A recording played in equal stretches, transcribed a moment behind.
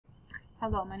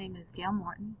Hello, my name is Gail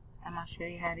Morton. I'm going to show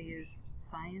you how to use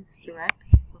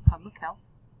ScienceDirect for public health.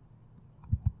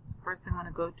 First, I'm going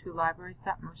to go to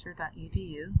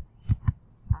libraries.mercer.edu,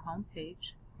 our home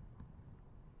page.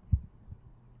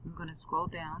 I'm going to scroll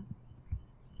down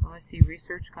until I see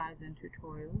research guides and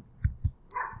tutorials.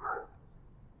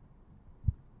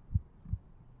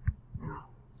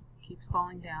 Keep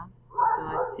scrolling down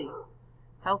until I see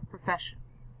health professions.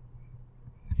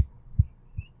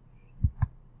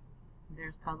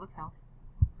 There's public health.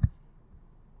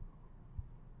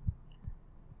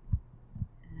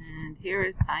 And here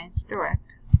is ScienceDirect.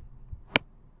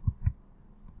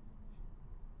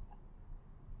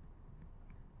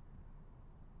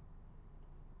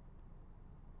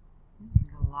 I'm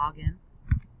going to log in.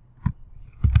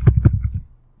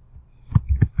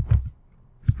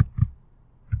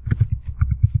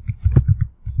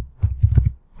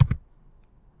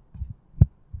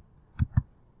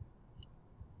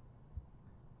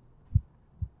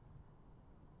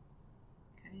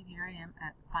 Here I am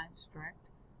at ScienceDirect.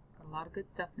 Got a lot of good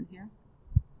stuff in here.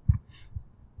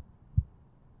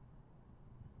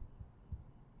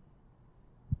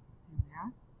 Here we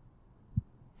are.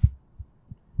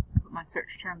 Put my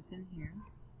search terms in here.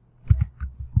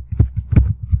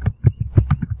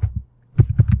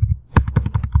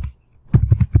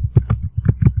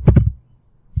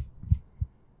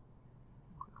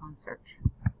 Click on search.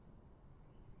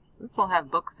 This will have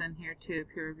books in here too,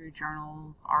 peer-reviewed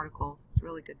journals, articles. It's a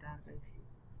really good database.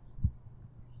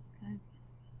 Okay.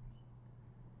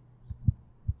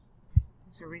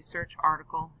 There's a research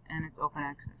article and it's open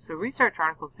access. So research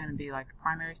article is going to be like a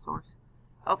primary source.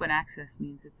 Open access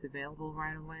means it's available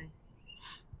right away.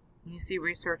 When you see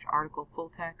research article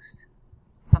full text,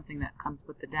 it's something that comes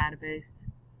with the database.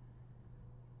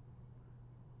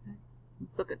 Okay.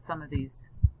 Let's look at some of these.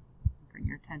 Bring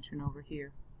your attention over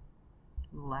here.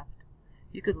 To the left.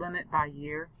 You could limit by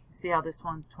year. See how this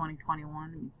one's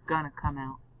 2021? It's gonna come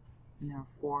out. And there are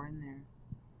 4 in there.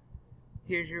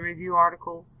 Here's your review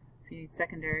articles. If you need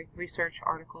secondary, research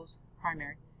articles,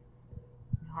 primary.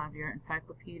 You'll have your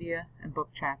encyclopedia and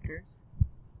book chapters.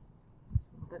 Just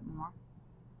a little bit more.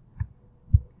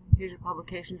 Here's your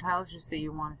publication titles, just so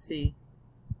you want to see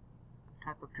what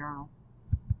type of journal.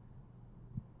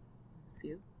 A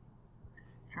few.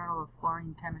 Journal of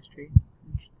Fluorine Chemistry.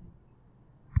 Interesting.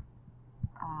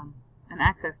 An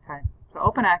access type. So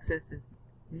open access is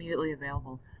immediately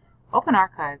available. Open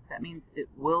archive, that means it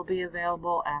will be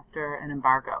available after an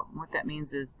embargo. And what that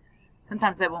means is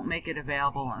sometimes they won't make it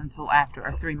available until after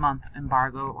a 3-month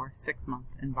embargo or a 6-month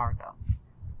embargo.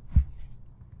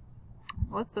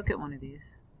 Let's look at one of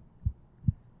these.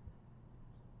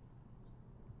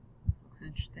 This looks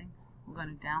interesting. We're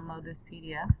going to download this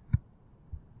PDF.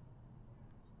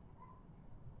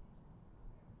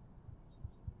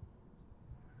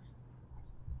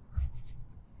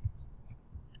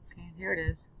 Here it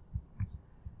is.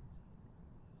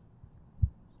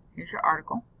 Here's your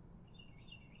article.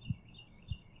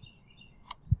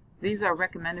 These are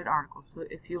recommended articles. So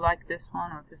if you like this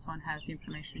one, or if this one has the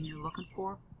information you're looking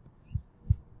for,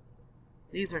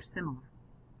 these are similar.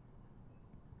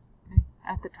 Okay.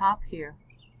 At the top here,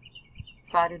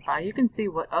 cited by, you can see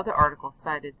what other articles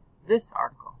cited this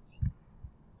article.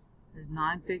 There's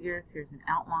 9 figures. Here's an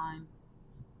outline.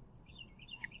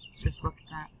 Just look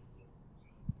at that.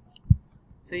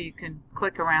 So you can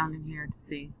click around in here to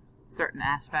see certain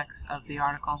aspects of the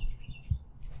article.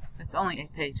 It's only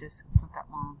 8 pages, it's not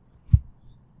that long.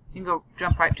 You can go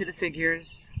jump right to the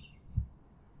figures.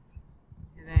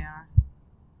 Here they are.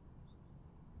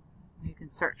 You can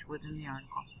search within the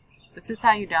article. This is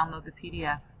how you download the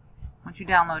PDF. Once you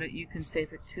download it, you can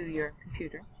save it to your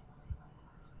computer.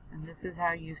 And this is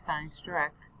how you use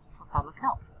ScienceDirect for public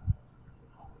health.